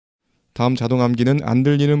다음 자동암기는 안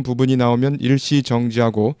들리는 부분이 나오면 일시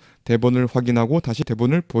정지하고 대본을 확인하고 다시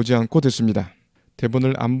대본을 보지 않고 듣습니다.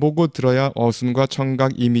 대본을 안 보고 들어야 어순과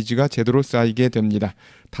청각 이미지가 제대로 쌓이게 됩니다.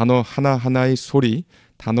 단어 하나하나의 소리,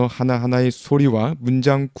 단어 하나하나의 소리와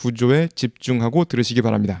문장 구조에 집중하고 들으시기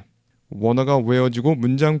바랍니다. 원어가 외워지고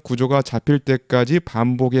문장 구조가 잡힐 때까지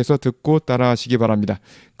반복해서 듣고 따라하시기 바랍니다.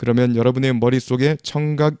 그러면 여러분의 머릿속에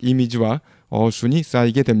청각 이미지와 어순이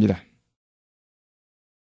쌓이게 됩니다.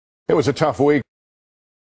 It was a tough week.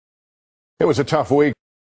 It was a tough week.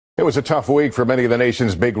 It was a tough week for many of the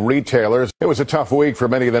nation's big retailers. It was a tough week for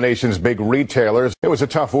many of the nation's big retailers. It was a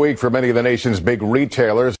tough week for many of the nation's big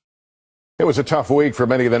retailers. It was a tough week for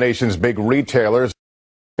many of the nation's big retailers.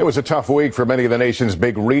 It was a tough week for many of the nation's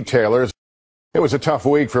big retailers. It was a tough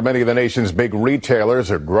week for many of the nation's big retailers.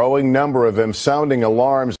 A growing number of them sounding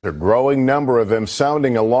alarms. A growing number of them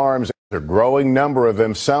sounding alarms. A growing number of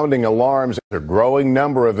them sounding alarms. A growing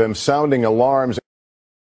number of them sounding alarms.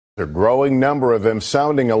 A growing number of them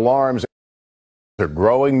sounding alarms. A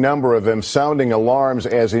growing number of them sounding alarms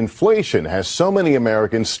as inflation has so many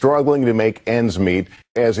Americans struggling to make ends meet.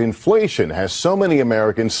 As inflation has so many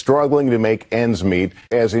Americans struggling to make ends meet.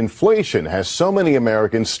 As inflation has so many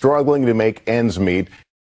Americans struggling to make ends meet.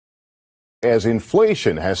 As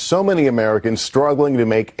inflation has so many Americans struggling to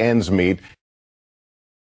make ends meet.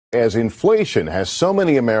 As inflation has so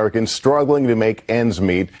many Americans struggling to make ends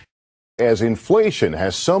meet. As inflation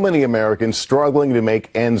has so many Americans struggling to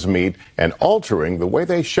make ends meet and altering the way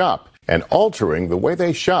they shop, and altering the way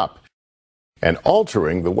they shop, and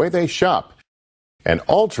altering the way they shop, and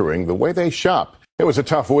altering the way they shop. It was a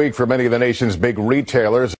tough week for many of the nation's big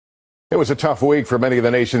retailers. It was a tough week for many of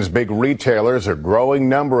the nation's big retailers, a growing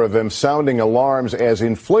number of them sounding alarms as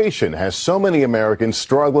inflation has so many Americans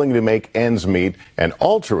struggling to make ends meet and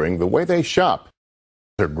altering the way they shop.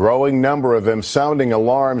 A growing number of them sounding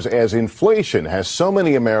alarms as inflation has so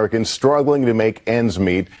many Americans struggling to make ends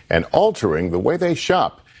meet and altering the way they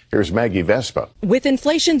shop. Here's Maggie Vespa. With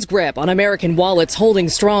inflation's grip on American wallets holding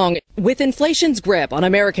strong, with inflation's grip on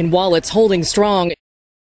American wallets holding strong,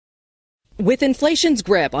 with inflation's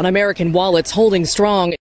grip on American wallets holding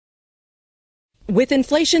strong, with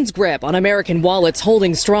inflation's grip on American wallets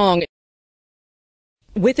holding strong,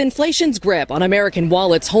 with inflation's grip on American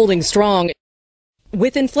wallets holding strong,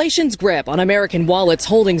 with inflation's grip on American wallets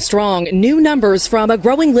holding strong, new numbers from a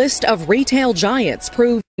growing list of retail giants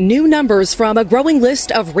prove, new numbers from a growing list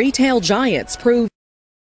of retail giants prove,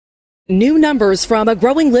 new numbers from a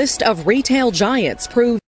growing list of retail giants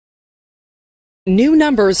prove, new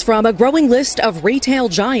numbers from a growing list of retail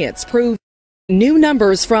giants prove, new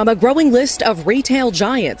numbers from a growing list of retail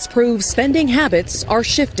giants prove spending habits are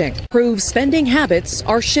shifting, prove spending habits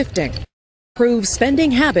are shifting, prove spending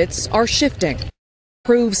habits are shifting.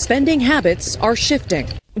 Prove spending habits are shifting.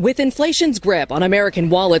 With inflation's grip on American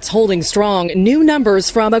wallets holding strong, new numbers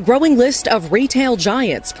from a growing list of retail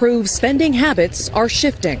giants prove spending habits are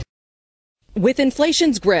shifting. With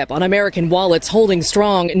inflation's grip on American wallets holding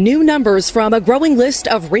strong, new numbers from a growing list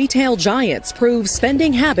of retail giants prove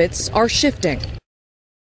spending habits are shifting.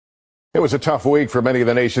 It was a tough week for many of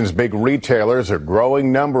the nation's big retailers, a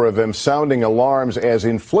growing number of them sounding alarms as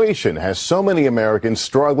inflation has so many Americans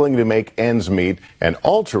struggling to make ends meet and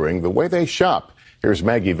altering the way they shop. Here's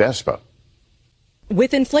Maggie Vespa.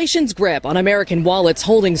 With inflation's grip on American wallets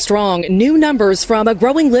holding strong, new numbers from a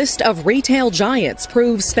growing list of retail giants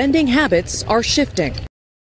prove spending habits are shifting.